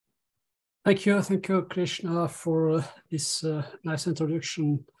Thank you, Krishna, for this nice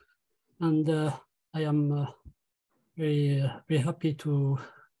introduction. And I am very happy to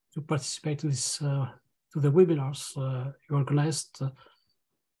participate in this to the webinars you organized,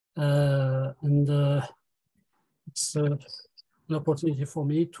 and it's an opportunity for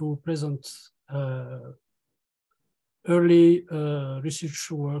me to present early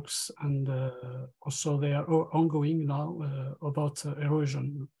research works, and also they are ongoing now about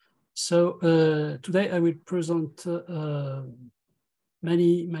erosion. So today I will present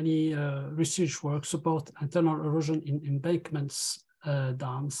many research works about internal erosion in embankments,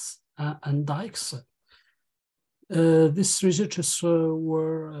 dams, and dikes. These researches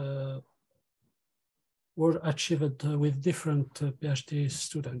were achieved with different PhD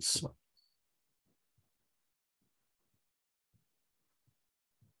students.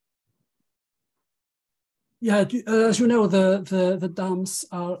 Yeah, as you know, the dams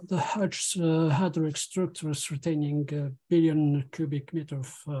are the hydraulic structures retaining a billion cubic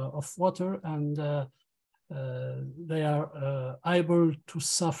meters of water, and they are able to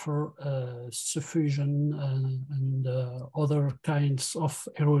suffer subfusion and other kinds of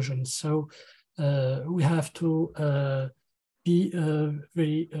erosion. So we have to be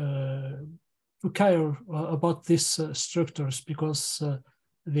very to care about these structures, because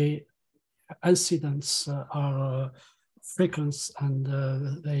the incidents are frequent, and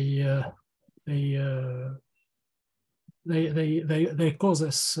they cause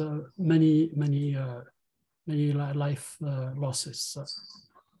us many life losses.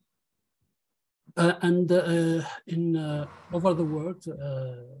 And in over the world,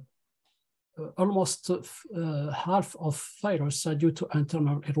 almost half of fires are due to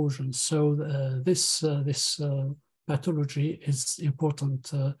internal erosion. So this pathology is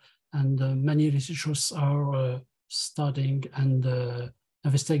important. And many researchers are studying and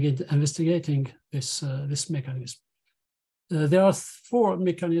investigating this mechanism. There are 4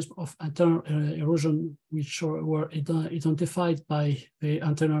 mechanisms of internal erosion which were identified by the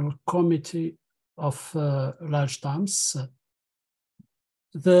Internal Committee of Large Dams.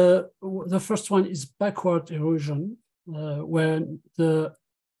 The first one is backward erosion, when the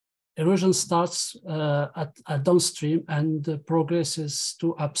erosion starts at downstream and progresses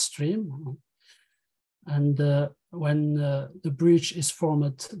to upstream. And when the breach is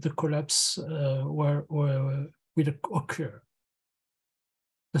formed, the collapse will occur.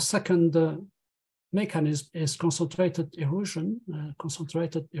 The second mechanism is concentrated erosion.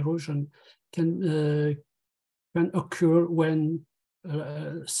 Concentrated erosion can occur when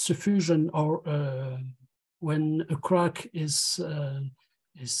subfusion, or when a crack is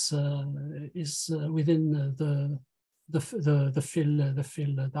within the fill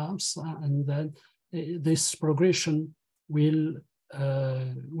dams, and then this progression will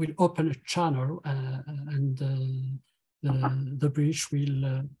open a channel, and the breach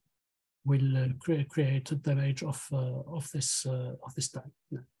will create damage of this dam.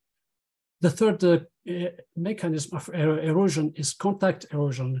 The third mechanism of erosion is contact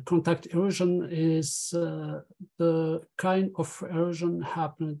erosion. Contact erosion is the kind of erosion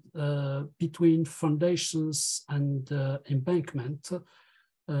happened between foundations and embankment,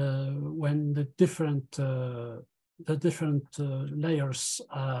 when the different layers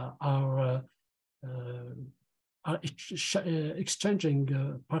are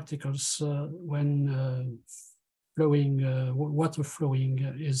exchanging particles when water flowing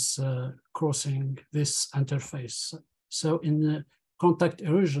is crossing this interface. So in contact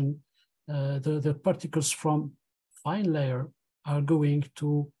erosion, the particles from fine layer are going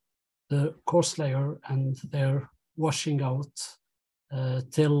to the coarse layer, and they're washing out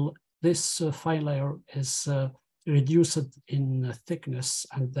till this fine layer is reduced in thickness,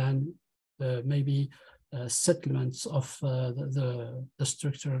 and then maybe settlements of the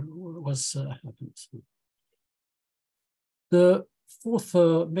structure was happened. The fourth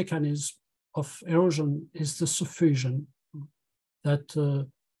mechanism of erosion is the subfusion that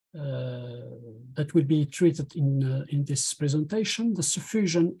will be treated in this presentation. The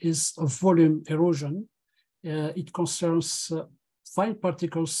subfusion is a volume erosion. It concerns fine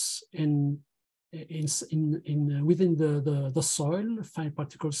particles within the soil. Fine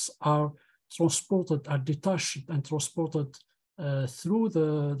particles are detached and transported through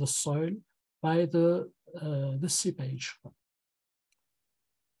the soil by the seepage.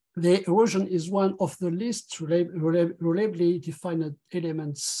 The erosion is one of the least reliably defined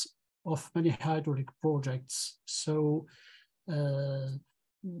elements of many hydraulic projects. So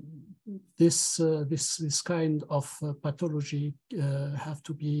this kind of pathology have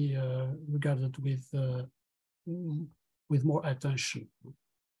to be regarded with more attention.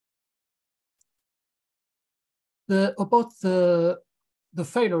 About the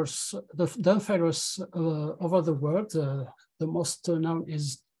failures, the dam failures over the world, the most known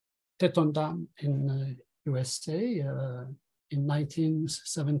is Teton Dam in USA in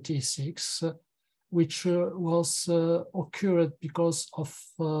 1976, which was occurred because of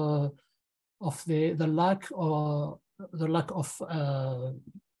the lack of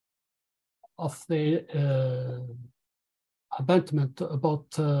the abandonment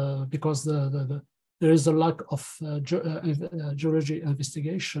about because there is a lack of geology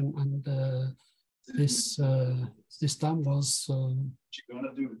investigation, and this dam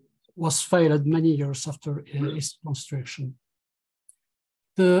was failed many years after its construction.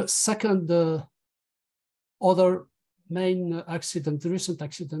 The second other main accident, the recent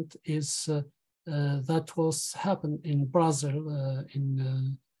accident, is that was happened in Brazil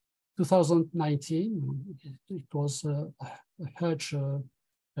in 2019. It was a huge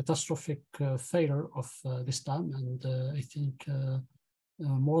catastrophic failure of this dam, and I think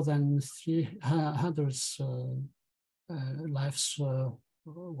more than 300 lives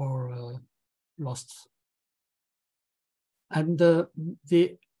were lost. And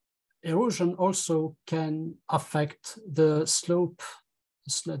the erosion also can affect the slope,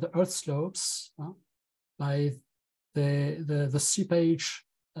 the earth slopes, by the seepage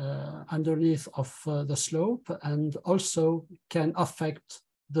underneath of the slope, and also can affect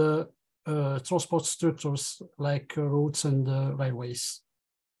the transport structures like roads and railways.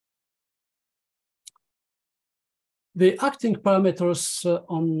 The acting parameters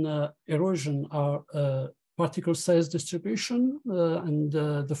on erosion are particle size distribution, and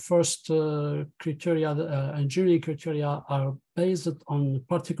the first criteria, engineering criteria, are based on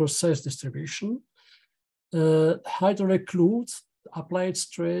particle size distribution. Hydraulic load, applied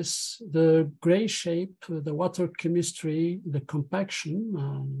stress, the grain shape, the water chemistry, the compaction,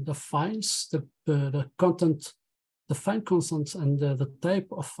 the fines, the content, the fine constants, and the type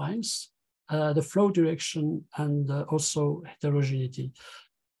of fines, the flow direction, and also heterogeneity.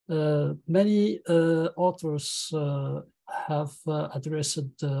 Many authors have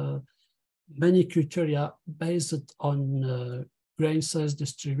addressed many criteria based on grain size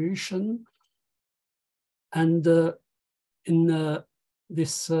distribution, and in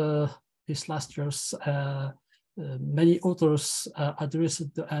this last years, many authors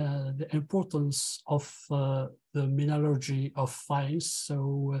addressed the importance of the mineralogy of fines.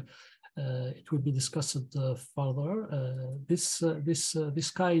 So it will be discussed further. This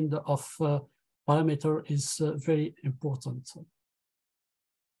kind of parameter is very important.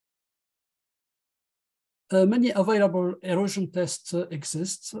 Many available erosion tests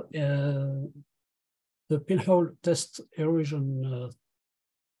exist. The pinhole test erosion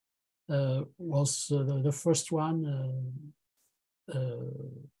was the first one,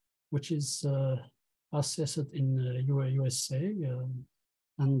 which is assessed in USA,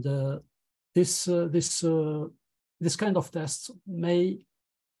 and this kind of tests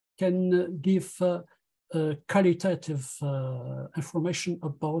can give qualitative information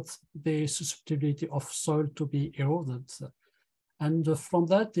about the susceptibility of soil to be eroded, and from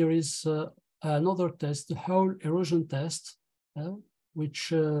that there is another test, the whole erosion test,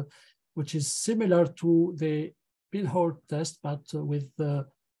 which is similar to the pinhole test, but with a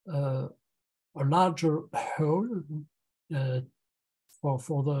larger hole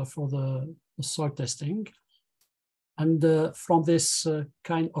for the soil testing. And from this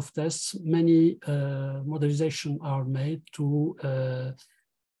kind of tests, many modelizations are made to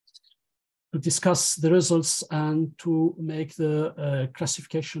discuss the results and to make the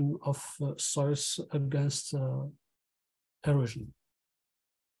classification of soils against erosion.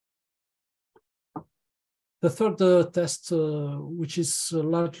 The third test, which is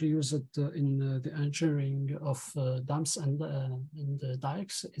largely used in the engineering of dams and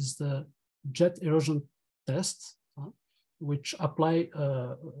dikes, is the jet erosion test, which apply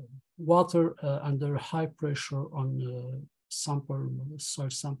water under high pressure on soil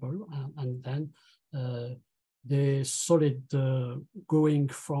sample, and then the solid going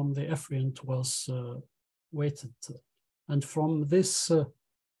from the effluent was weighted. And from this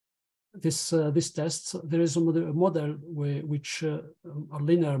test, there is a model which a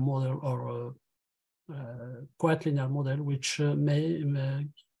linear model, or quite linear model, which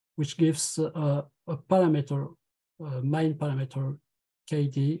gives a parameter, main parameter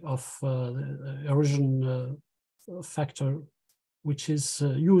KD of the erosion factor, which is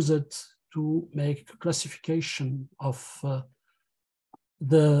used to make classification of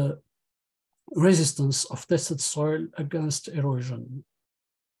the resistance of tested soil against erosion.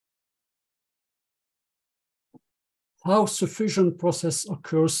 How suffusion process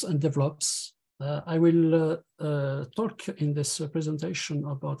occurs and develops. I will talk in this presentation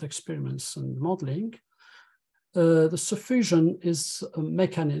about experiments and modeling. The suffusion is a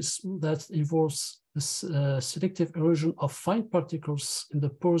mechanism that involves this, selective erosion of fine particles in the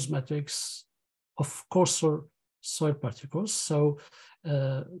porous matrix of coarser soil particles. So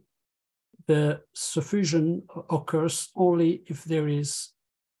the suffusion occurs only if there is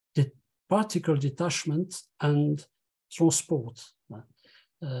the particle detachment and transport.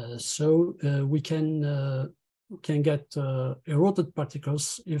 We can get eroded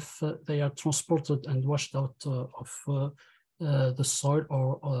particles if they are transported and washed out of the soil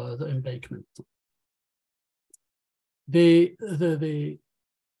or the embankment. The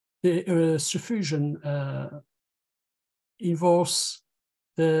suffusion involves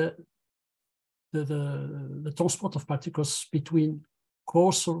the transport of particles between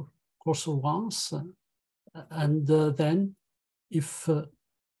coarser ones, and then if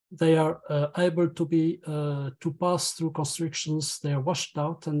they are able to be to pass through constrictions, they are washed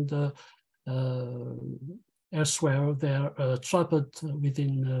out, and elsewhere they are trapped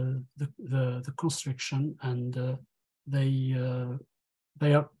within the constriction, and they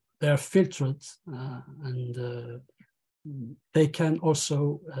are filtered, and they can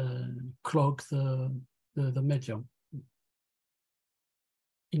also clog the medium.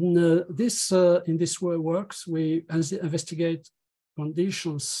 In this works, we investigate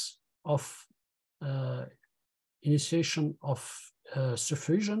conditions of initiation of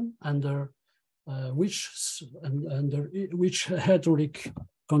suffusion under which hydraulic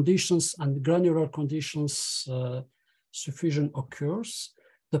conditions and granular conditions suffusion occurs,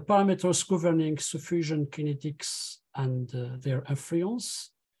 the parameters governing suffusion kinetics and their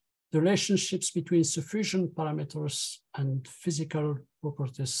influence, the relationships between suffusion parameters and physical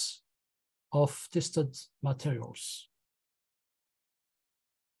properties of tested materials.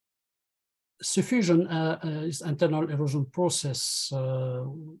 Suffusion is internal erosion process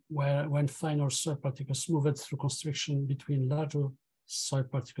when finer soil particles move through constriction between larger soil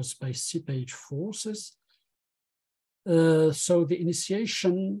particles by seepage forces. So the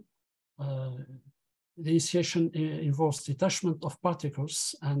initiation involves detachment of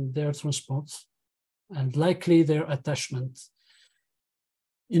particles and their transport, and likely their attachment.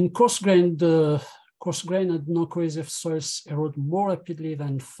 In coarse-grained and non-cohesive soils erode more rapidly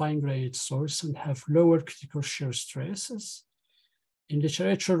than fine-grained soils and have lower critical shear stresses. In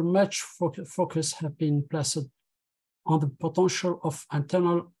literature, much focus has been placed on the potential of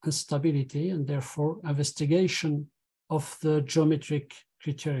internal instability and therefore investigation of the geometric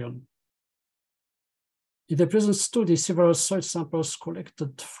criterion. In the present study, several soil samples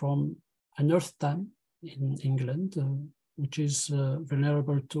collected from an earth dam in England, which is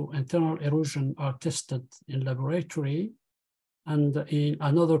vulnerable to internal erosion, are tested in laboratory. And in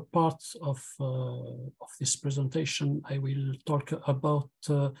another part of this presentation, I will talk about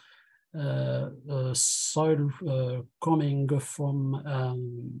soil coming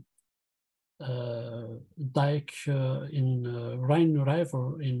from Dikes in Rhine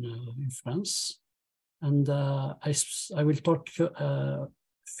River in France. And I will talk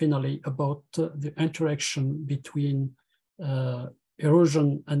finally about the interaction between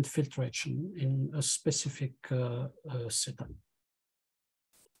erosion and filtration in a specific setting.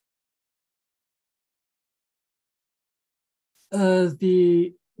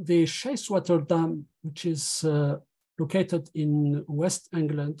 The Chacewater Dam, which is located in West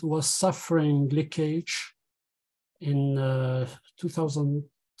England, was suffering leakage in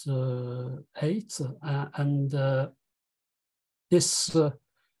 2008, and this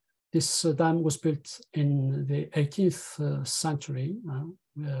dam was built in the 18th century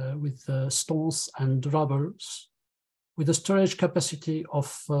with stones and rubbers, with a storage capacity of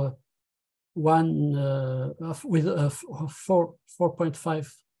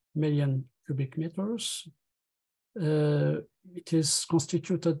 4.5 million cubic meters. It is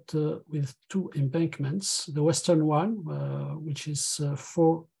constituted with two embankments. The western one, which is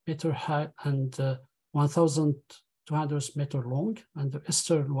 4 meters high and 1,200 meters long, and the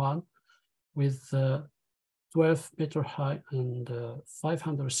eastern one with 12 meters high and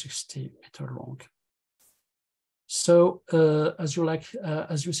 560 meters long. So as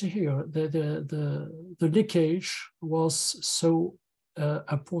you see here, the leakage was so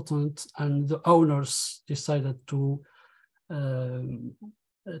important, and the owners decided to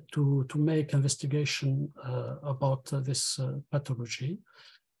make investigation about this pathology.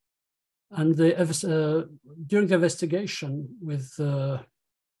 And during the investigation, with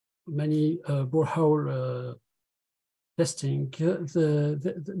many borehole testing,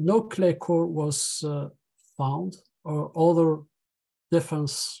 no clay core was found or other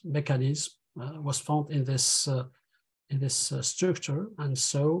defense mechanism was found in this structure, and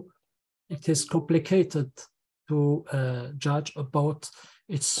so it is complicated to judge about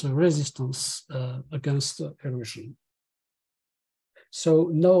its resistance against erosion. So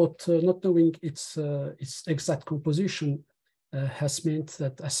not knowing its exact composition has meant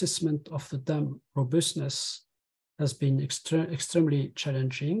that assessment of the dam robustness has been extremely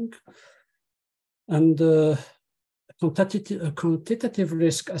challenging, and a quantitative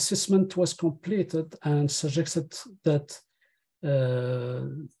risk assessment was completed and suggested that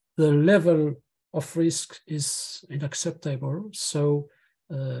the level of risk is unacceptable. So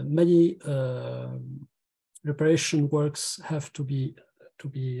many reparation works have to be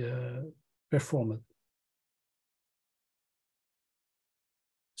performed.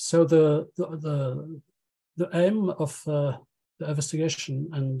 So the aim of the investigation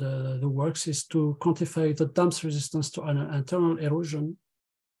and the works is to quantify the dam's resistance to an internal erosion,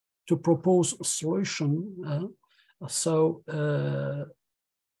 to propose a solution.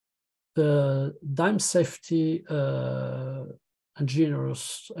 The dam safety engineer,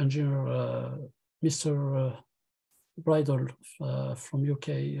 Mr. Bridle from UK,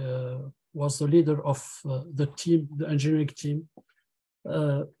 was the leader of the team, the engineering team,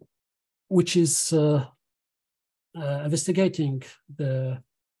 which is investigating the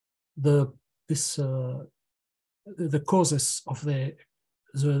causes of the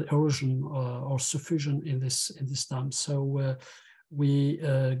erosion or suffusion in this dam. So we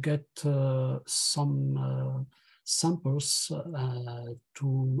get some samples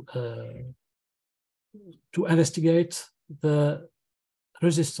to investigate the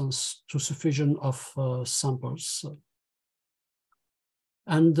resistance to suffusion of samples.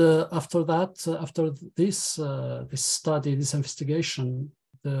 And after that, after this study, this investigation,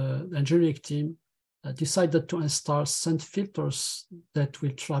 the engineering team decided to install sand filters that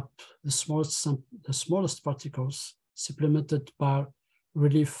will trap the smallest particles, supplemented by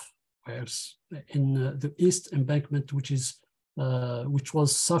relief wires in the east embankment, which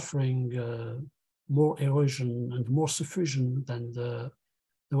was suffering more erosion and more suffusion than the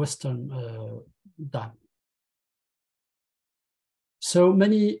western dam. So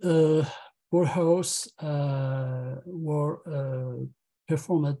many boreholes were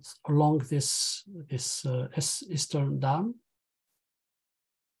performed along this eastern dam,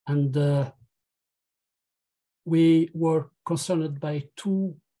 and we were concerned by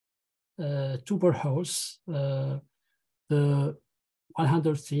two boreholes, the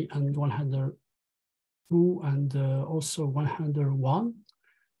 103 and 102, and also 101,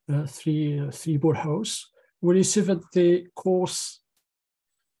 three boreholes. We received the core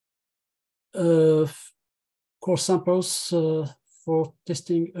samples for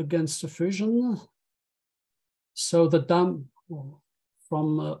testing against suffusion. So the dam,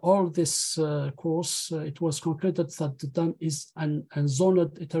 from all this course, it was concluded that the dam is an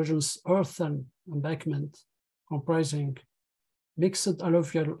unzoned heterogeneous earthen embankment comprising mixed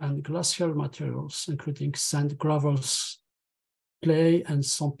alluvial and glacial materials, including sand, gravels, clay, and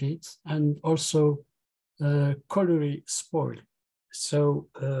sandpit, and also colliery spoil. So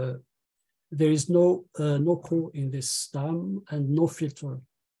there is no core in this dam and no filter.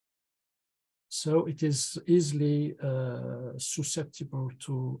 So it is easily susceptible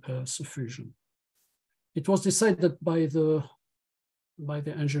to suffusion. It was decided by the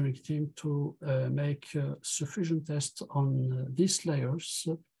engineering team to make suffusion tests on these layers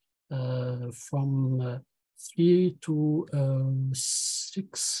from 3 to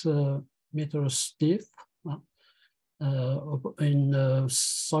 6 meters deep in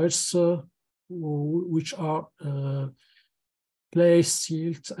soils which are clay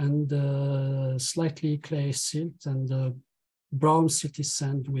silt and slightly clay silt and brown silty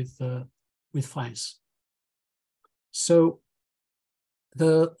sand with fines. So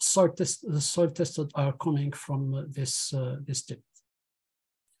the soil tested are coming from this depth.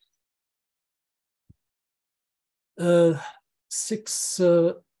 Six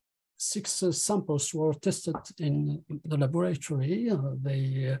samples were tested in the laboratory.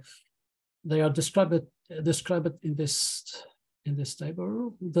 They are described in this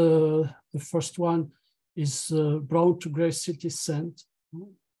table. The first one is brown to gray silty sand,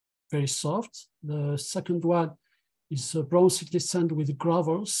 very soft. The second one is brown silty sand with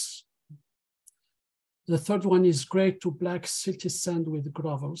gravels. The third one is gray to black silty sand with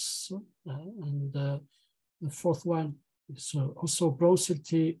gravels, and the fourth one is also brown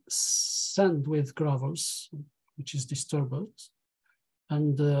silty sand with gravels, which is disturbed.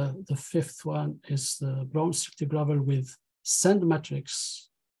 And the fifth one is the brown silty gravel with sand matrix.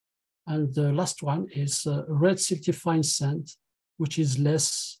 And the last one is red silty fine sand, which is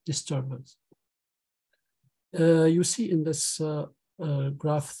less disturbed. You see in this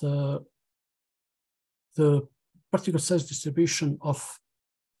graph the particle size distribution of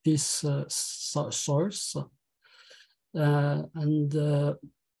this source, and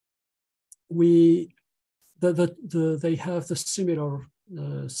they have the similar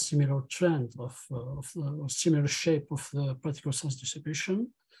trend of similar shape of the particle size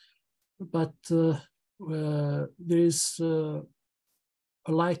distribution, but there is a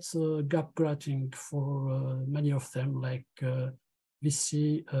light gap grading for many of them, like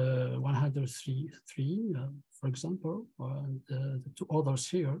VC 103, for example, and the two others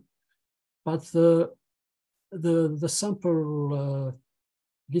here. But the sample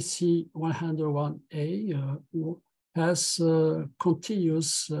VC 101A has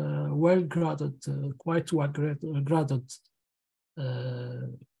continuous, well-graded, quite well-graded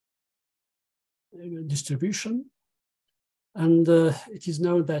distribution. And it is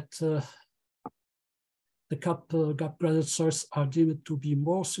known that the gap-graded sources are deemed to be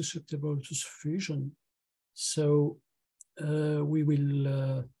more susceptible to diffusion. So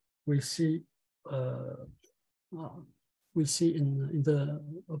we'll see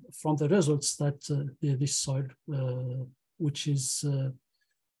from the results that this soil, which is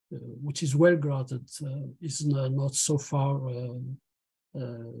well graded, is not so far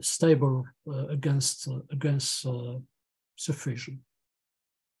stable against diffusion.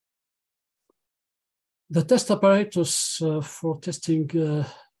 The test apparatus for testing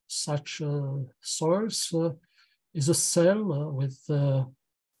such soils is a cell with 2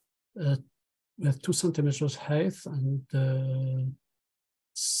 centimeters height and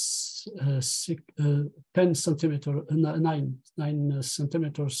 9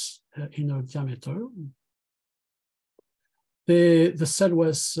 centimeters inner diameter. The cell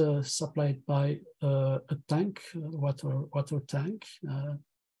was supplied by a tank, water tank.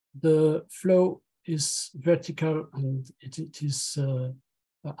 The flow is vertical and it is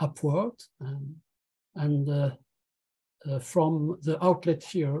upward, and from the outlet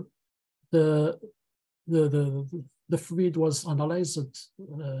here, the fluid was analyzed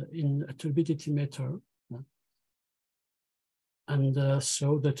in a turbidity meter, and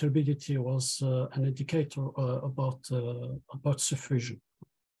so the turbidity was an indicator about diffusion.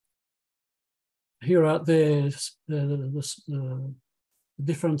 Here are the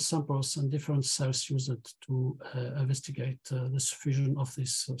different samples and different cells used to investigate the diffusion of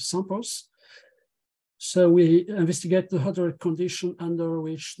these samples. So we investigate the hydraulic condition under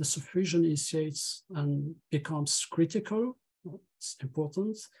which the diffusion initiates and becomes critical. It's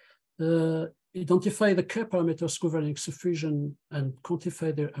important. Identify the K parameters governing diffusion and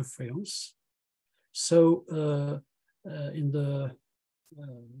quantify their influence. So in the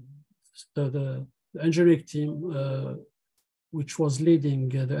engineering team, which was leading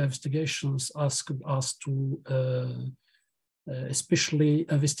the investigations, asked us to especially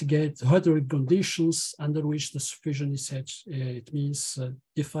investigate the hydraulic conditions under which the diffusion is set. It means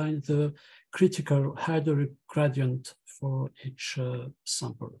define the critical hydraulic gradient for each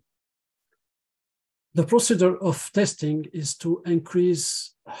sample. The procedure of testing is to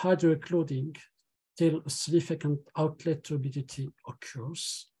increase hydraulic loading till a significant outlet turbidity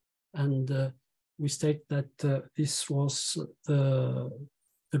occurs. And we state that this was the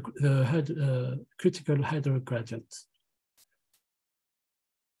critical hydraulic gradient.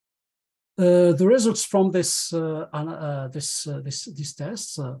 The results from these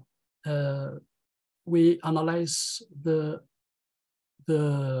tests, we analyze the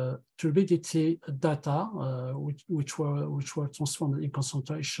turbidity data, which were transformed in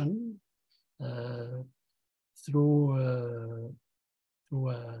concentration through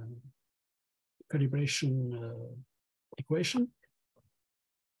calibration equation.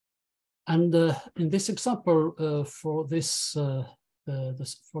 And in this example, for this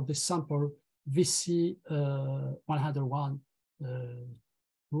sample VC 101,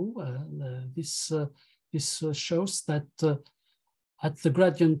 this shows that at the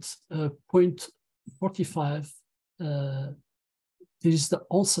gradient 0.45, there is the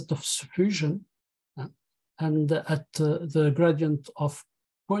onset of diffusion, and at the gradient of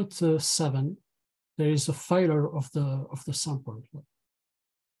 0.7, there is a failure of the sample.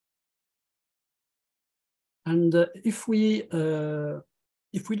 And if we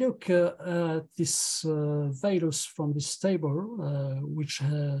look at these values from this table, which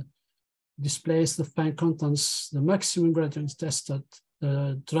displays the fine contents, the maximum gradients tested,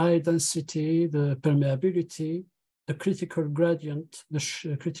 the dry density, the permeability, the critical gradient, the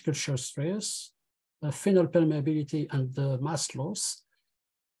critical shear stress, the phenol permeability, and the mass loss,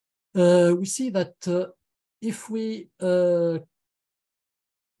 we see that if we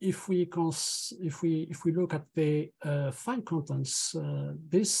if we look at the fine contents,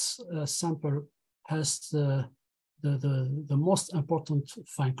 this sample has the most important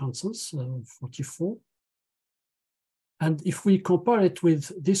fine contents, 44. And if we compare it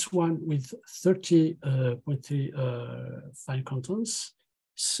with this one with 30 fine contents,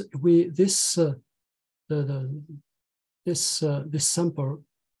 this sample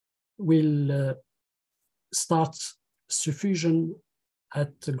will start suffusion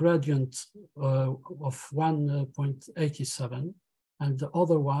at a gradient of 1.87, and the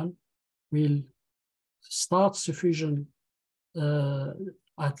other one will start suffusion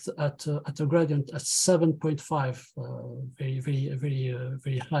at a gradient at 7.5,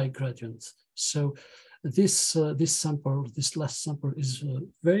 very high gradient. So this sample, this last sample, is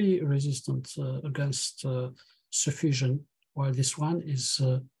very resistant against suffusion, while this one is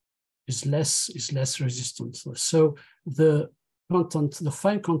less resistant. So the content, the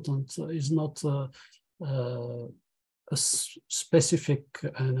fine content, is not a specific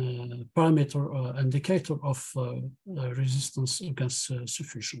parameter or indicator of resistance against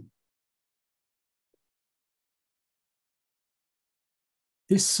suffusion.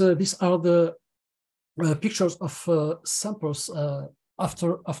 These are the pictures of samples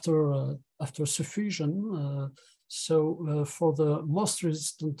after suffusion. So for the most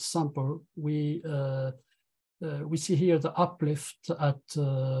resistant sample, we see here the uplift at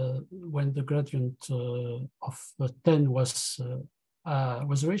when the gradient of 10 was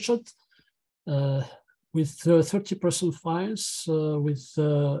reached, with 30% fines with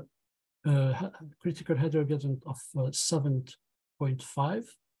critical header gradient of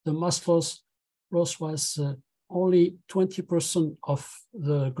 7.5. The mass loss was only 20% of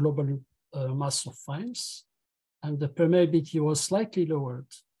the global mass of fines, and the permeability was slightly lowered.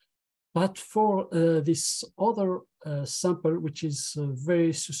 But for this other sample, which is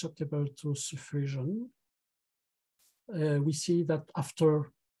very susceptible to suffusion, we see that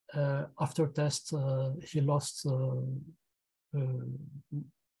after test, he lost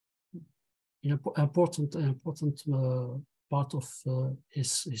important part of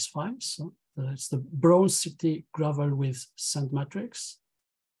his fines. It's the bronze city gravel with sand matrix,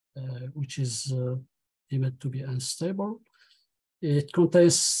 which is deemed to be unstable. It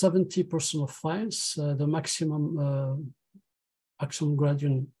contains 70% of fines. The maximum action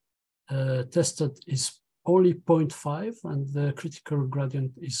gradient tested is only 0.5, and the critical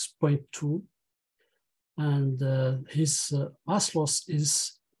gradient is 0.2. And his mass loss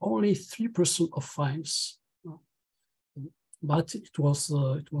is only 3% of fines, but it was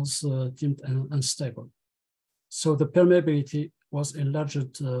deemed unstable. So the permeability was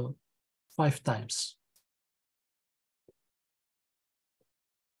enlarged 5 times.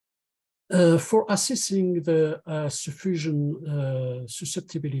 For assessing the suffusion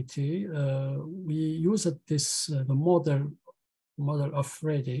susceptibility, we used the model of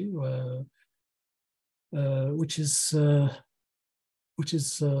Reddy, which is a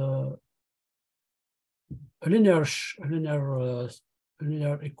linear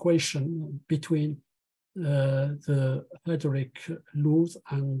equation between the hydraulic load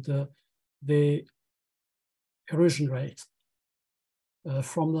and the erosion rate.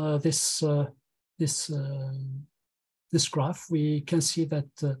 From this graph, we can see that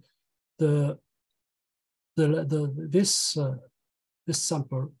this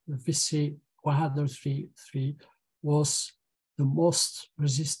sample, the VC 103, was the most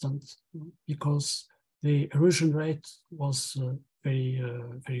resistant because the erosion rate was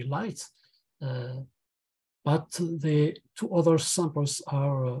very light. But the 2 other samples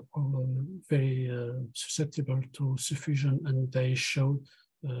are very susceptible to suffusion, and they show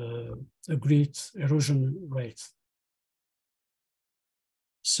a great erosion rate.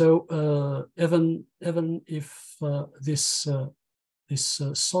 So even if this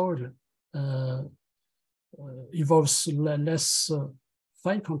soil involves less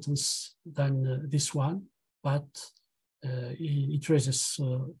fine contents than this one, but it raises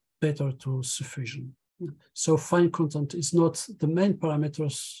better to suffusion. So fine content is not the main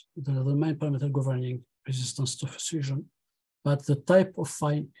parameters, the main parameter governing resistance to suffusion, but the type of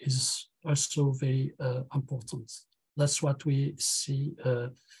fine is also very important. That's what we see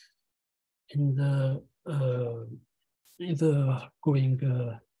in the going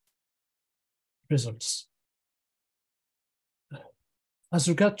results. As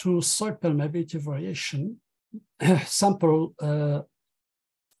regard to soil permeability variation, the sample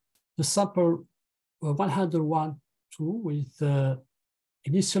 101-2 with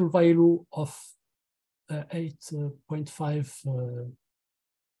initial value of 8.5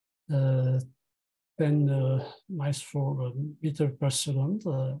 10 miles per meter per second.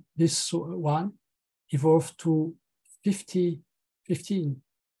 This one evolved to 15,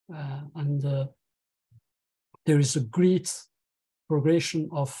 and there is a great progression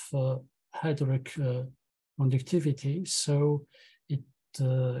of hydraulic conductivity. So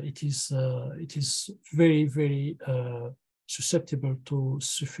it is very, very susceptible to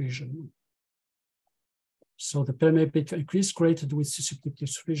suffusion. So the permeability increase created with susceptibility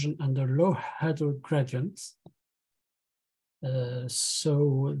to suffusion under low hydraulic gradients.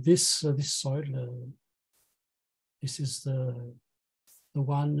 So this soil, this is the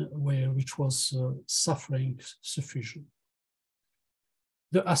one which was suffering suffusion.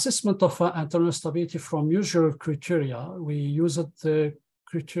 The assessment of internal stability from usual criteria, we used the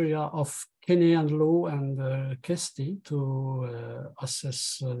criteria of Kenny and Lowe and Kesty to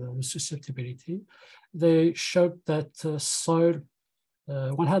assess the susceptibility. They showed that soil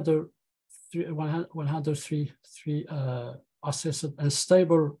 103 assessed and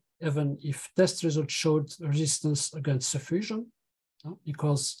stable even if test results showed resistance against suffusion,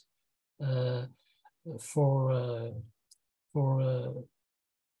 because for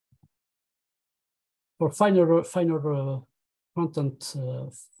finer content,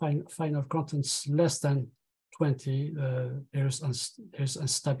 finer contents less than 20, there's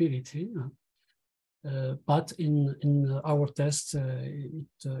instability. But in our test,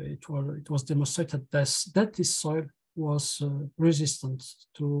 it was demonstrated that this soil was resistant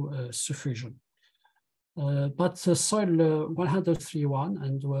to suffusion. But soil 103.1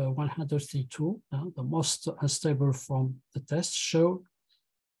 and 103.2, the most unstable from the test, showed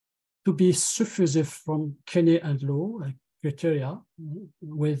to be suffusive from Kenny and Lowe criteria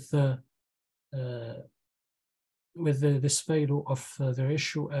with this value of the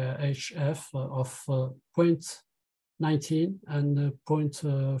ratio HF of 0.19 and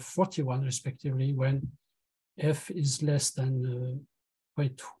 0.41 respectively when F is less than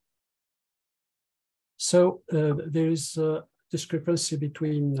 0.2. So there is a discrepancy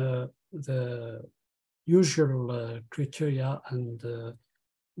between the usual criteria and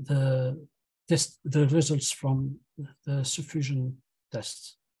the results from the suffusion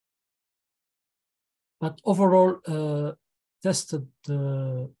test. But overall, tested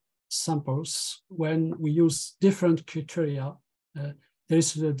samples, when we use different criteria, there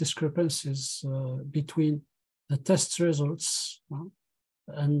is discrepancies between the test results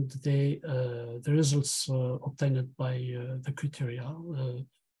and the results obtained by the criteria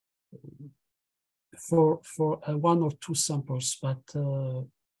for one or two samples, but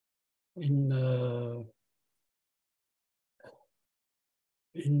in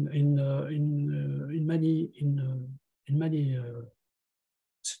many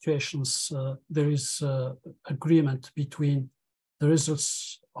situations, there is agreement between the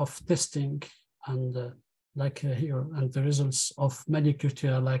results of testing and like here, and the results of many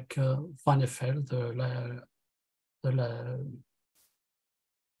criteria like Van Eiffel, the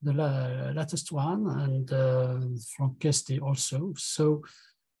latest one, and from Kesty also. So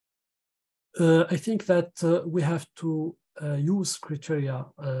I think that we have to use criteria.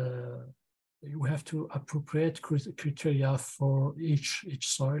 We have to appropriate criteria for each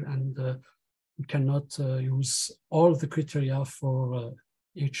soil, and we cannot use all the criteria for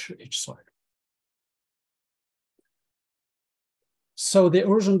each soil. So the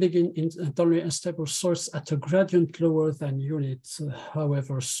erosion begins in internally unstable soils at a gradient lower than units.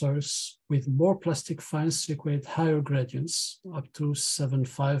 However, soils with more plastic fines require higher gradients, up to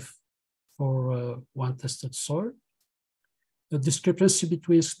 7.5 for one tested soil. The discrepancy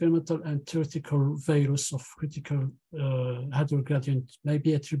between experimental and theoretical values of critical hydraulic gradient may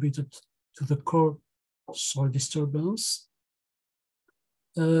be attributed to the core soil disturbance.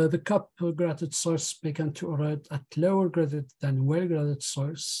 The cup-graded soils began to erode at lower graded than well-graded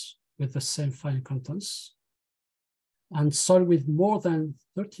soils with the same fine contents. And soil with more than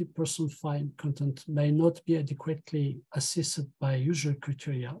 30% fine content may not be adequately assessed by usual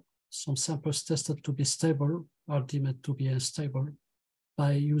criteria. Some samples tested to be stable are deemed to be unstable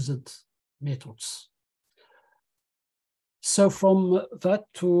by used methods. So from that,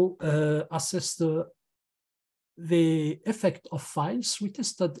 to assess the effect of fines, we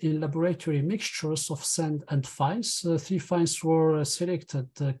tested in laboratory mixtures of sand and fines. 3 fines were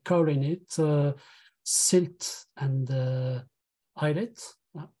selected: kaolinite, silt, and eyelet.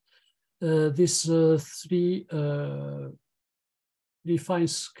 These three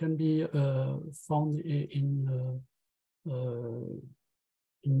fines can be found in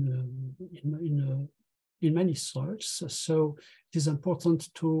many soils. So it is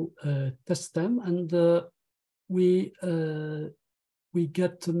important to test them, and we we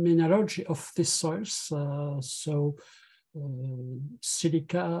get the mineralogy of these soils.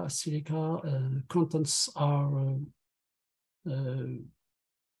 Silica contents are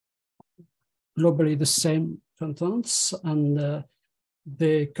globally the same contents, and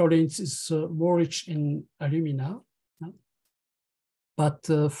the kaolin is more rich in alumina. But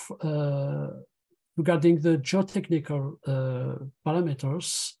regarding the geotechnical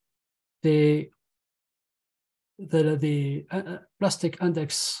parameters, the plastic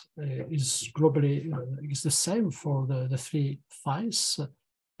index is globally is the same for the three finds,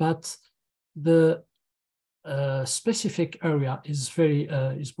 but the specific area is very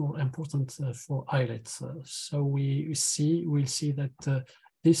is more important for islets. So we'll see that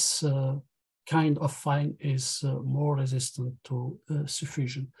this kind of fine is more resistant to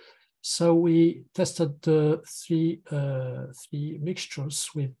suffusion. So we tested three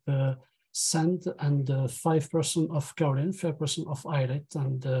mixtures with sand and 5% of kaolin, 5% of islet,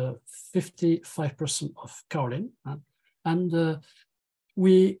 and 55% of kaolin. And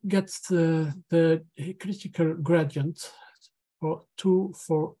we get the critical gradient for 2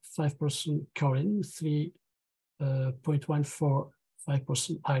 for 5% kaolin, 3.1 for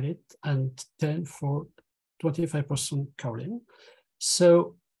 5% islet, and 10 for 25% kaolin.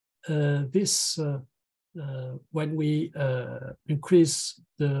 So this, when we increase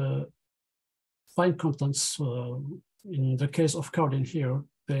the fine contents, in the case of kaolin here,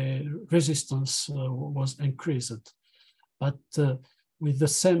 the resistance was increased. But with the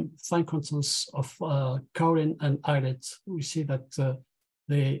same fine contents of kaolin and islet, we see that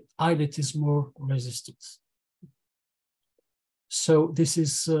the islet is more resistant. So this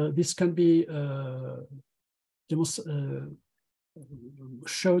is can be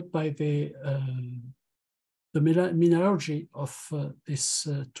showed by the mineralogy of these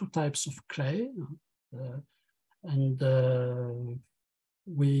two types of clay, and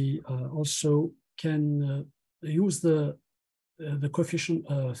we also can use the coefficient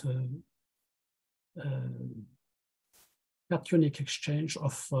cationic exchange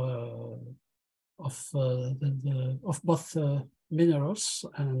of both minerals,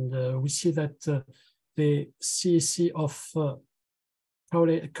 and we see that the CEC of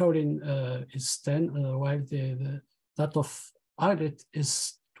kaolin is 10, while that of islet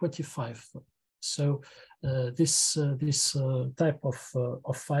is 25. So this type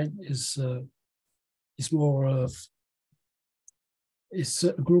of fine is more is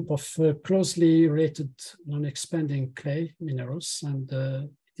a group of closely related non-expanding clay minerals, and it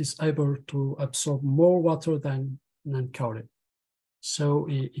is able to absorb more water than kaolin. So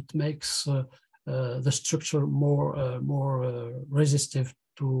it makes the structure more resistive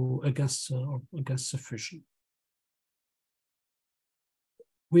to against suffusion.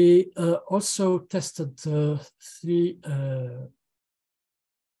 We also tested three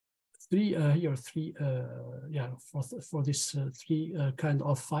for this three kind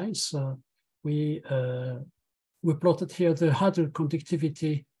of fines. We plotted here the hydroconductivity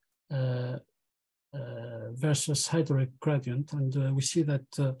conductivity versus hydraulic gradient, and we see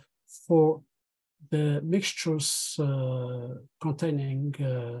that for the mixtures containing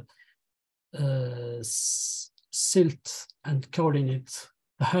silt and kaolinite,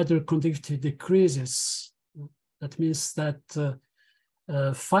 the hydroconductivity conductivity decreases. That means that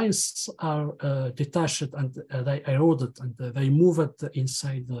fines are detached and they eroded and they move it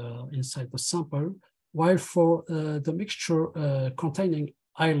inside the sample, while for the mixture containing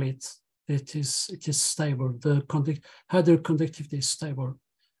islet, it is stable. The hydroconductivity conductivity is stable,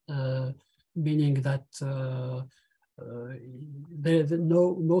 meaning that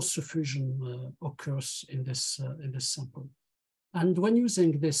no suffusion occurs in this sample. And when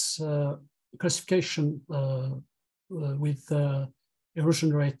using this classification with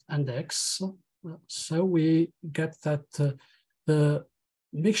erosion rate index, so we get that the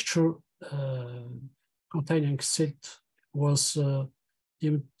mixture containing silt was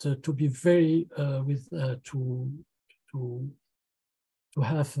deemed to be very to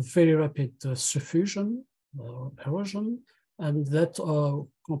have a very rapid suffusion erosion, and that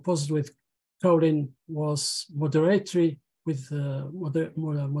composed with kaolin was moderately with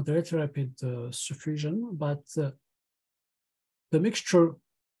moderate rapid suffusion, but the mixture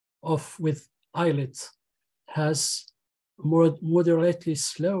with islet has more moderately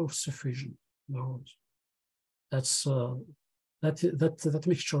slow suffusion. That's that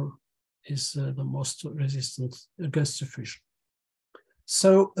mixture is the most resistant against suffusion.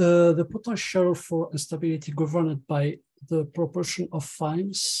 So the potential for instability governed by the proportion of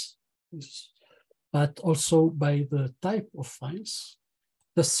fines, but also by the type of fines.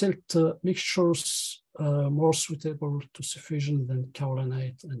 the silt mixtures more suitable to suffusion than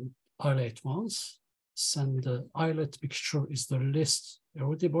kaolinite and islate ones. And the islate mixture is the least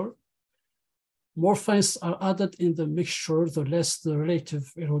erodible. More fines are added in the mixture, the less the relative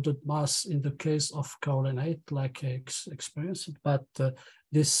eroded mass in the case of kaolinite, like I experienced, but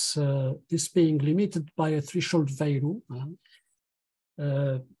this being limited by a threshold value,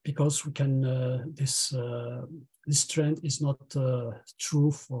 because we can, this trend is not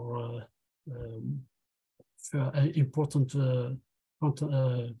true for an important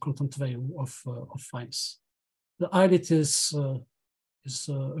content value of fines. The islate is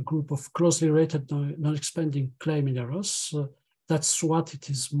a group of closely related non-expanding clay minerals. That's what it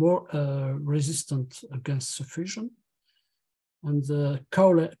is more resistant against suffusion. And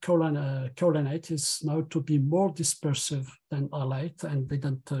kaolinite is now to be more dispersive than islate, and they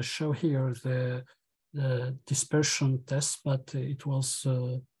didn't show here the dispersion test, but it was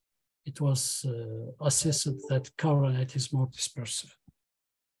assessed that kaolinite is more dispersive.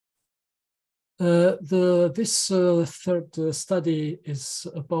 This third study is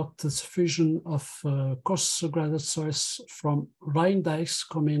about the suffusion of coarse granite soils from Rhine dikes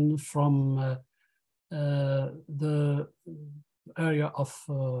coming from the area of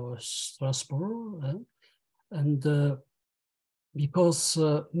Strasbourg, and because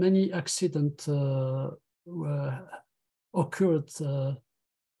many accidents occurred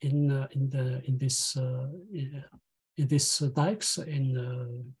in these dikes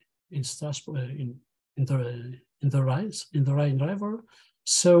in Strasbourg, in the Rhine River.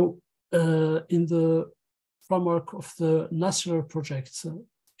 So in the framework of the national project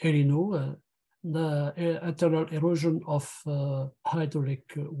ERINO, the internal erosion of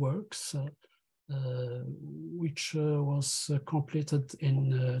hydraulic works, which was completed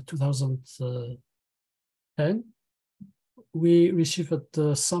in 2010, we received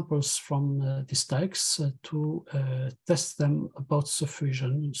samples from these dikes to test them about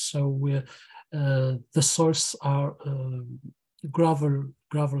suffusion. So the soils are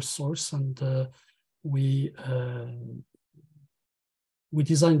gravel soils, and we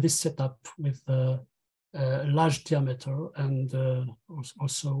designed this setup with a large diameter and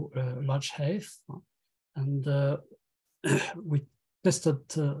also large height, and we tested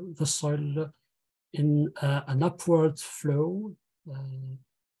the soil in an upward flow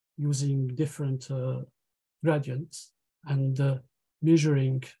using different gradients and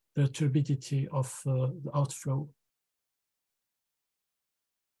measuring the turbidity of the outflow.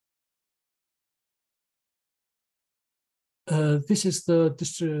 This is the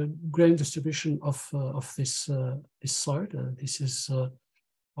grain distribution of this soil. This is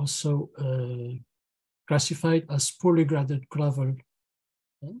also classified as poorly graded gravel,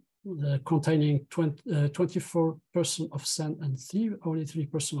 containing 24% of sand and only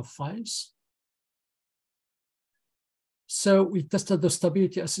 3% of fines. So we tested the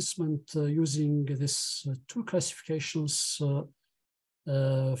stability assessment using these two classifications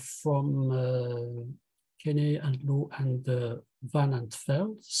from Kenny and Low and Van and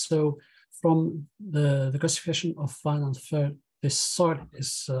Veld. So from the classification of Van and Veld, this soil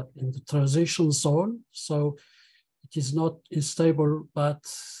is in the transition zone. So it is not unstable, but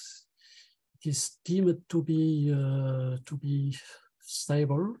it is deemed to be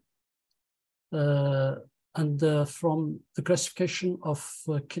stable. And from the classification of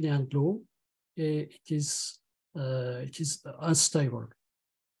Kenny and Low, it is unstable.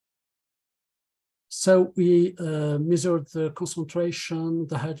 So we measured the concentration,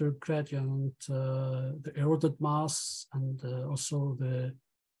 the hydro gradient, the eroded mass, and also the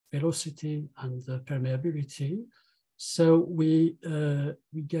velocity and the permeability. So we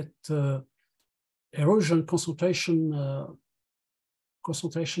get erosion concentration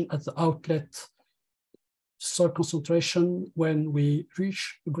at the outlet, soil concentration when we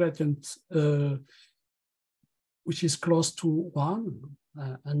reach a gradient which is close to 1,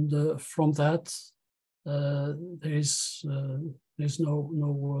 and from that there's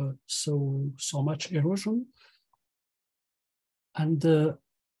no so much erosion, and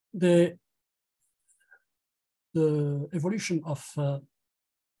the evolution of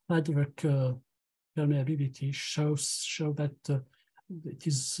hydraulic permeability show that it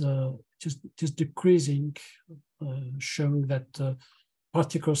is decreasing, showing that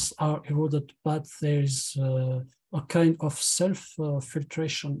particles are eroded, but there is a kind of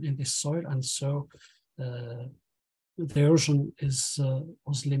self-filtration in the soil, and so the erosion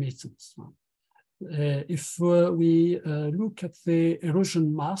was limited. If we look at the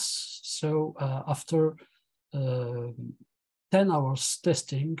erosion mass, so after 10 hours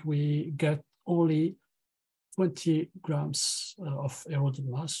testing, we get only 20 grams of eroded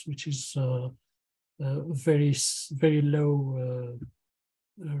mass, which is very low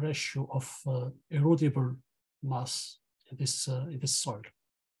ratio of erodible mass in this soil.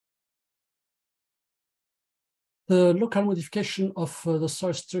 The local modification of the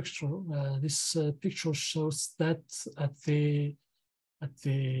soil structure. This picture shows that at the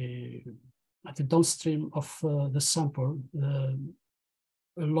downstream of the sample,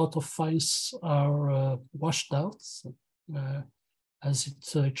 a lot of fines are washed out, as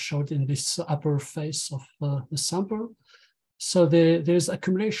it showed in this upper face of the sample. So there is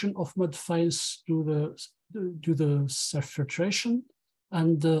accumulation of mud fines due the self-filtration,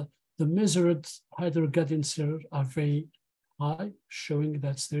 and the measured hydrogradients here are very high, showing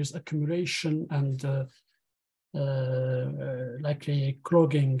that there is accumulation and likely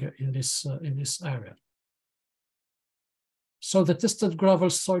clogging in this area. So the tested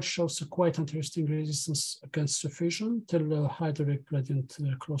gravel soil shows a quite interesting resistance against suffusion till a hydraulic gradient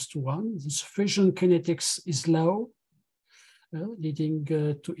close to 1. The suffusion kinetics is low, leading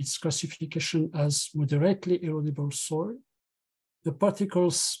to its classification as moderately erodible soil. The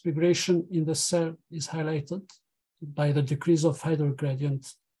particles migration in the cell is highlighted by the decrease of hydraulic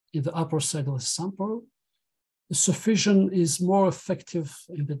gradient in the upper side of the sample. The suffusion is more effective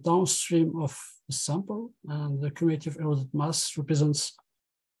in the downstream of the sample, and the cumulative eroded mass represents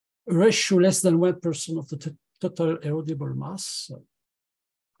a ratio less than 1% of the total erodible mass,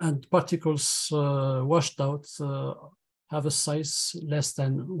 and particles washed out have a size less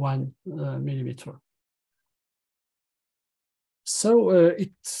than 1 millimeter. So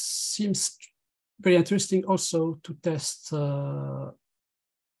it seems very interesting also to test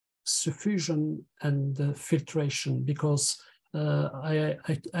suffusion and filtration, because I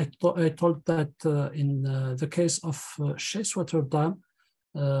thought that in the case of Chasewater Dam,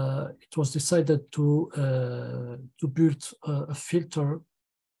 it was decided to build a filter,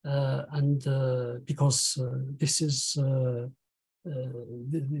 and because this is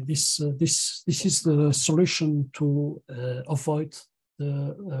the solution to avoid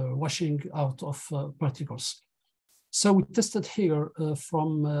the washing out of particles. So we tested here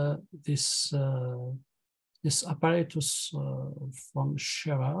from this apparatus from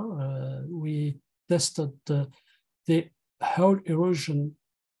Havre. We tested the whole erosion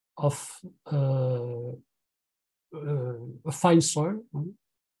of a fine soil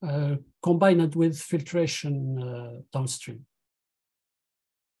combined with filtration downstream.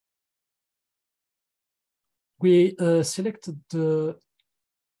 We selected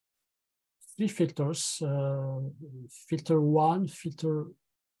 3 filters, filter 1, filter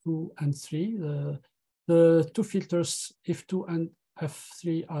 2, and 3. The 2 filters, F2 and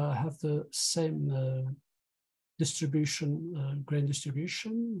F3, have the same distribution, grain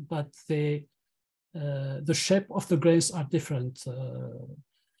distribution, but the shape of the grains are different.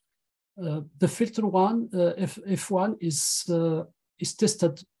 The filter 1, F1, is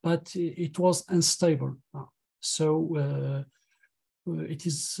tested, but it was unstable. So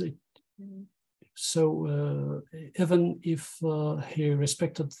even if he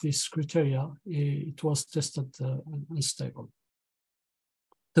respected this criteria, it was tested unstable.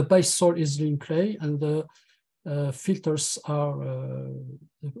 The base soil is lean clay, and the filters are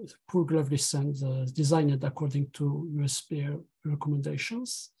poor gravely sand, designed according to USP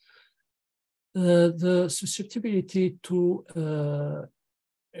recommendations. The susceptibility to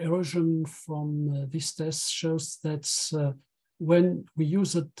erosion from this test shows that when we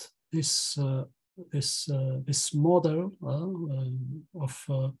used this model of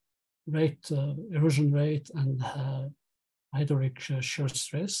erosion rate and hydraulic shear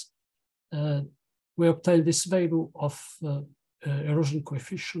stress, we obtained this value of erosion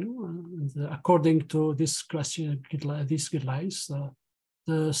coefficient, and according to this these guidelines,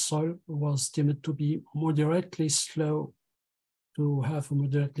 the soil was deemed to be moderately slow, to have a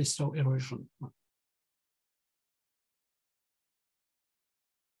moderately slow erosion.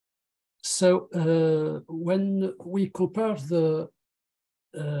 So when we compare the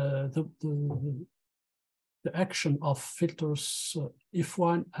action of filters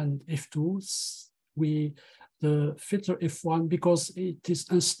F1 and F2, the filter F1, because it is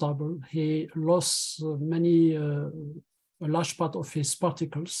unstable, he lost a large part of his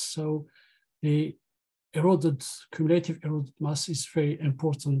particles. So the cumulative eroded mass is very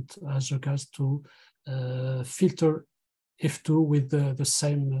important as regards to filter F2 with the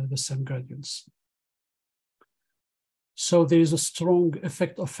same gradients. So there is a strong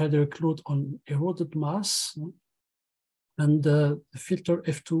effect of hydraulic load on eroded mass, and the filter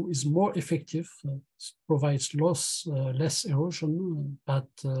F2 is more effective, provides less erosion, but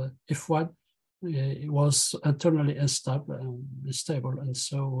F1 it was internally unstable, and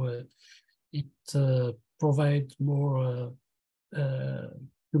so it provides more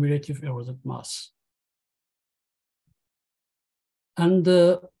cumulative eroded mass. And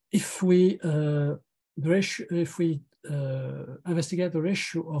if we investigate the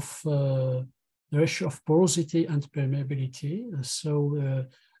ratio of porosity and permeability, so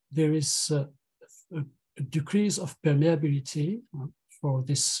there is a decrease of permeability for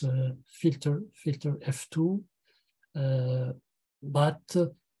this filter F2, but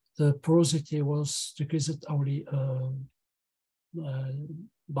the porosity was decreased only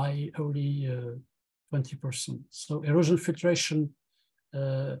by only 20%. So erosion filtration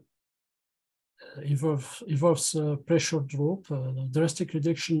involves pressure drop, drastic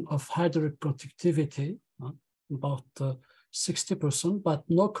reduction of hydraulic conductivity, about 60%, but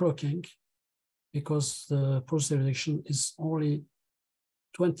no cracking, because the porosity reduction is only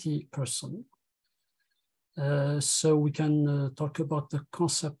 20%. So we can talk about the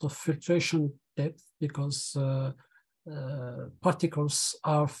concept of filtration depth, because particles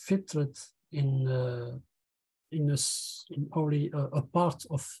are filtered in only a part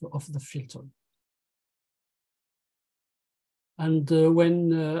of the filter. And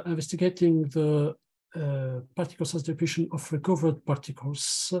when investigating the particle size distribution of recovered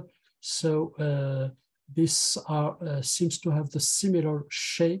particles, so this seems to have the similar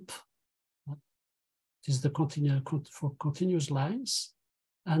shape. It is the continuous lines,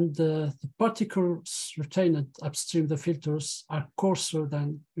 and the particles retained upstream the filters are coarser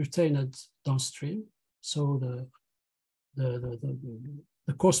than retained downstream. So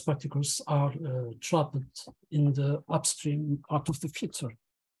the coarse particles are trapped in the upstream part of the filter.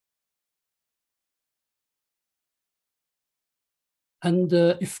 And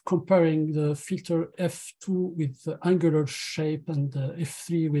if comparing the filter F2 with the angular shape and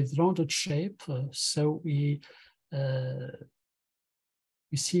F3 with rounded shape, so we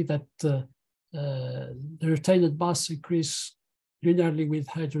see that the retained mass increase linearly with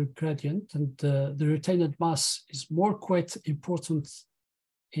hydraulic gradient, and the retained mass is quite important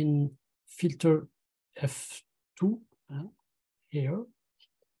in filter F2 here.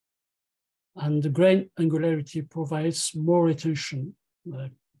 And the grain angularity provides more retention,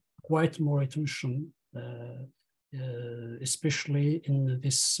 quite more retention, especially in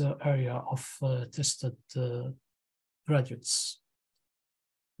this area of tested gradients.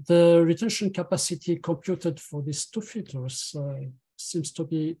 The retention capacity computed for these two filters seems to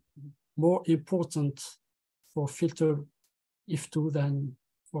be more important for filter F2 than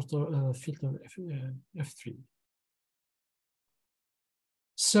for the filter F3.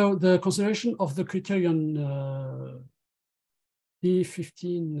 So the consideration of the criterion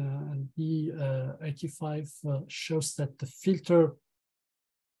B15 and B85 shows that the filter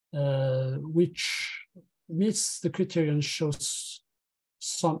which meets the criterion shows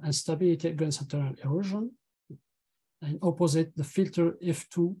some instability against internal erosion, and opposite the filter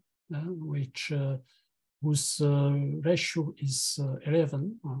F2, whose ratio is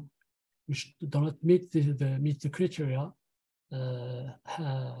 11, which do not meet the criteria,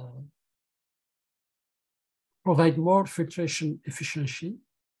 provide more filtration efficiency.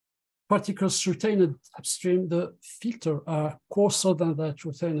 Particles retained upstream the filter are coarser than that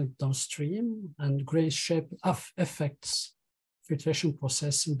retained downstream, and gray shape affects filtration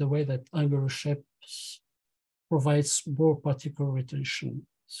process in the way that angular shape provides more particle retention.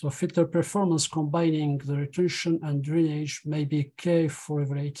 So filter performance combining the retention and drainage may be key for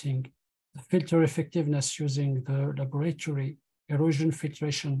evaluating the filter effectiveness using the laboratory erosion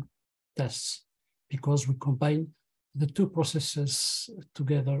filtration tests, because we combine the two processes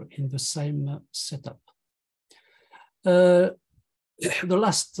together in the same setup. The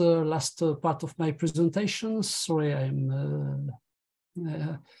last part of my presentation, sorry,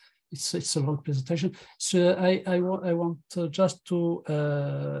 it's a long presentation. So I want just to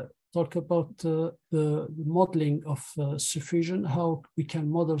talk about the modeling of suffusion, how we can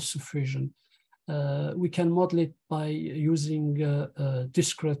model suffusion. We can model it by using a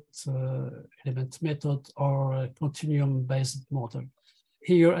discrete element method or a continuum-based model.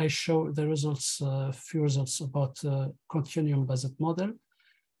 Here I show the results, few results about continuum-based model.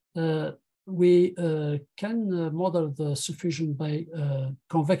 We can model the suffusion by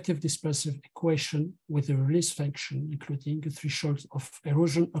convective dispersive equation with a release function, including a threshold of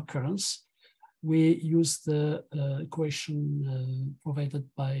erosion occurrence. We use the equation provided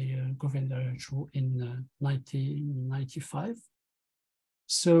by Govender in 1995.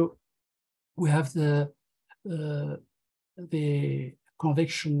 So we have the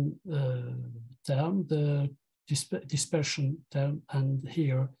convection term, the dispersion term, and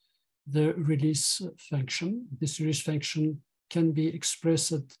here the release function. This release function can be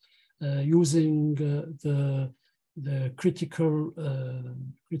expressed using the critical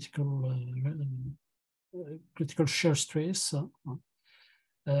shear stress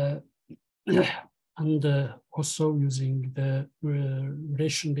and also using the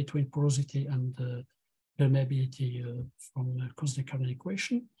relation between porosity and permeability from the Cauchy-Carnot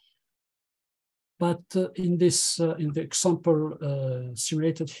equation. But in the example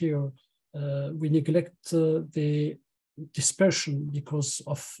simulated here, we neglect the dispersion because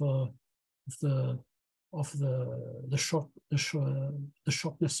of the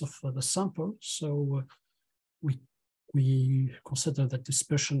shortness of the sample. So we consider that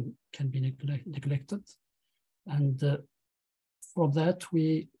dispersion can be neglected, and for that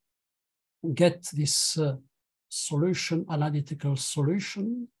we get this solution, analytical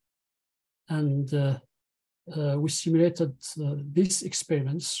solution, and we simulated these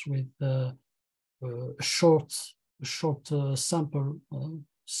experiments with a short sample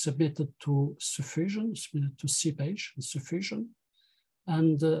submitted to suffusion, submitted to seepage and suffusion,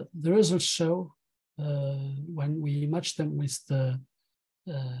 and the results show when we match them with the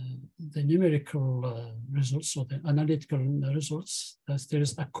numerical results or the analytical results, that there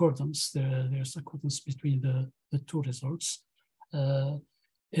is accordance. There's accordance between the two results,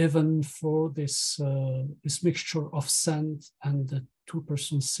 even for this mixture of sand and the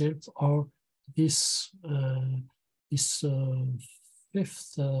 2% silt, or this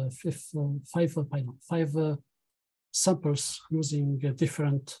five samples using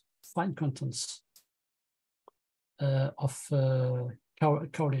different fine contents of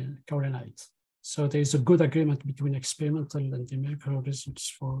kaolinite. So there is a good agreement between experimental and numerical results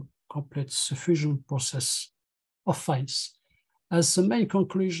for complete suffusion process of fines. As the main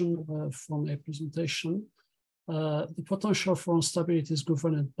conclusion from a presentation, the potential for instability is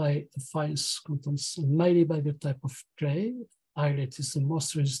governed by the fines contents, mainly by the type of clay. Islate is the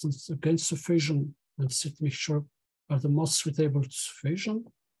most resistant against suffusion, and silt mixture are the most suitable to suffusion.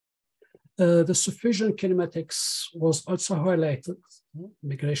 The suffusion kinematics was also highlighted.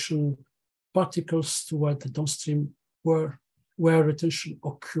 Migration particles toward the downstream where retention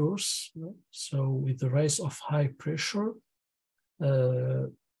occurs. So with the rise of high pressure,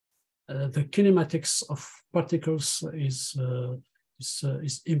 the kinematics of particles is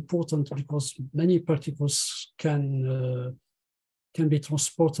important because many particles can be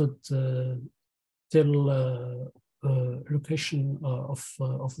transported till location of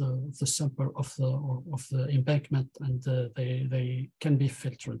the sample of the embankment, and they can be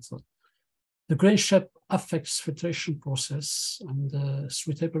filtered. The grain shape affects filtration process, and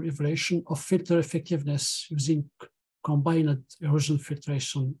suitable evaluation of filter effectiveness using combined erosion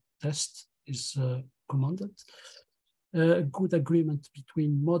filtration test is commanded. Good agreement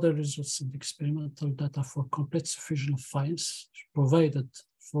between model results and experimental data for complete suffusion of fines provided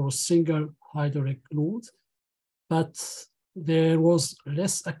for a single hydraulic load, but there was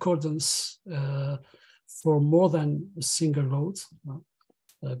less accordance for more than a single load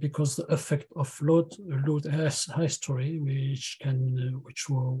because the effect of load history, which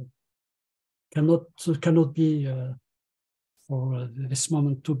cannot be for this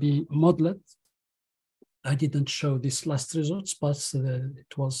moment to be modeled. I didn't show these last results, but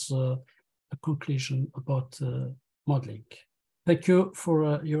it was a conclusion about modeling. Thank you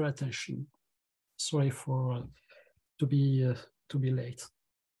for your attention. Sorry for to be late.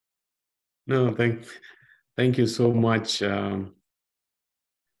 No, thank you so much, Dr.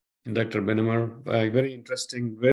 Benamar. Very interesting.